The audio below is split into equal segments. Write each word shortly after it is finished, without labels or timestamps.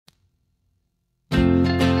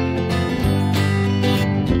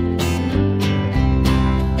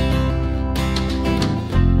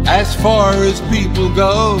As far as people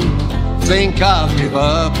go, think I'll give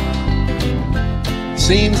up.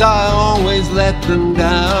 Seems I always let them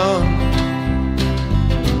down.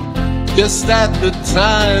 Just at the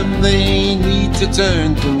time they need to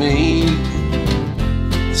turn to me,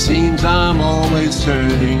 seems I'm always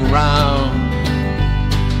turning round.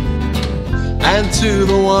 And to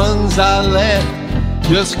the ones I let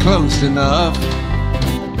just close enough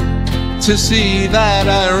to see that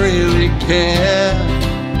I really care,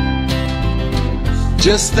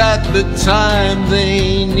 just at the time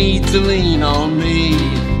they need to lean on me,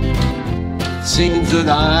 seems that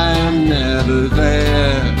I am never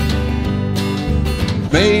there.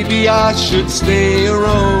 Maybe I should stay a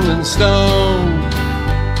rolling stone,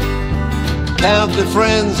 count the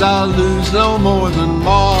friends I'll lose no more than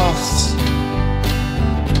moths.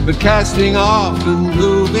 But casting off and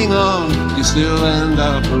moving on, you still end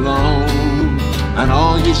up alone, and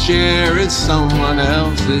all you share is someone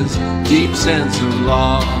else's deep sense of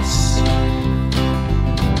loss.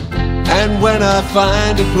 And when I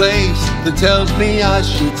find a place that tells me I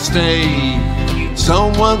should stay,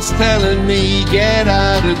 someone's telling me get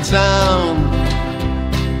out of town.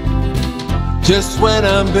 Just when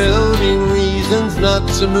I'm building reasons not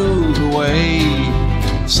to move away,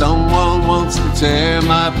 someone wants to tear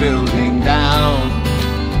my building down.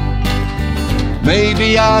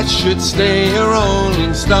 Maybe I should stay a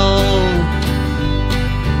rolling stone,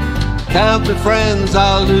 count the friends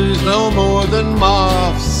I'll lose no more than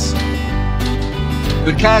moths.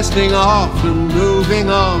 But casting off and moving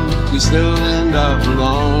on, you still end up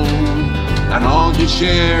alone, and all you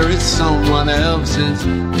share is someone else's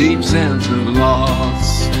deep sense of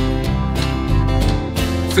loss.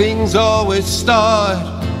 Things always start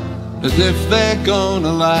as if they're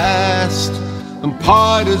gonna last, and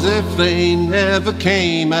part as if they never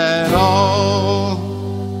came at all.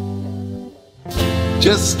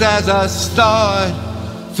 Just as I start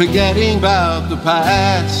forgetting about the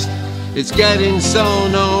past, it's getting so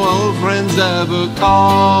no old friends ever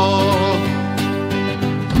call.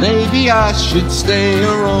 Maybe I should stay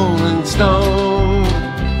a rolling stone,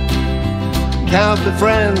 count the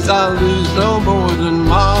friends I'll lose no more than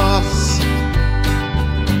moths.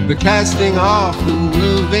 But casting off and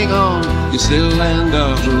moving on, you still end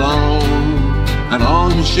up alone, and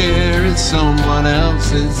all you share is someone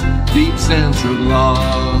else's deep sense of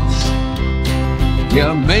loss.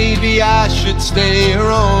 Yeah, maybe I should stay a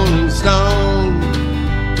rolling stone,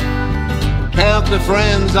 count the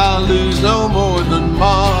friends I'll lose no more than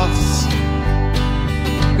moths.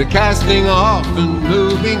 But casting off and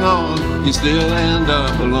moving on, you still end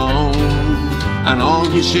up alone, and all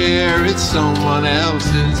you share is someone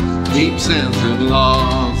else's deep sense of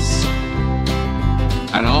loss.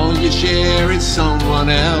 And all you share is someone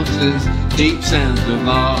else's deep sense of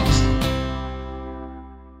loss.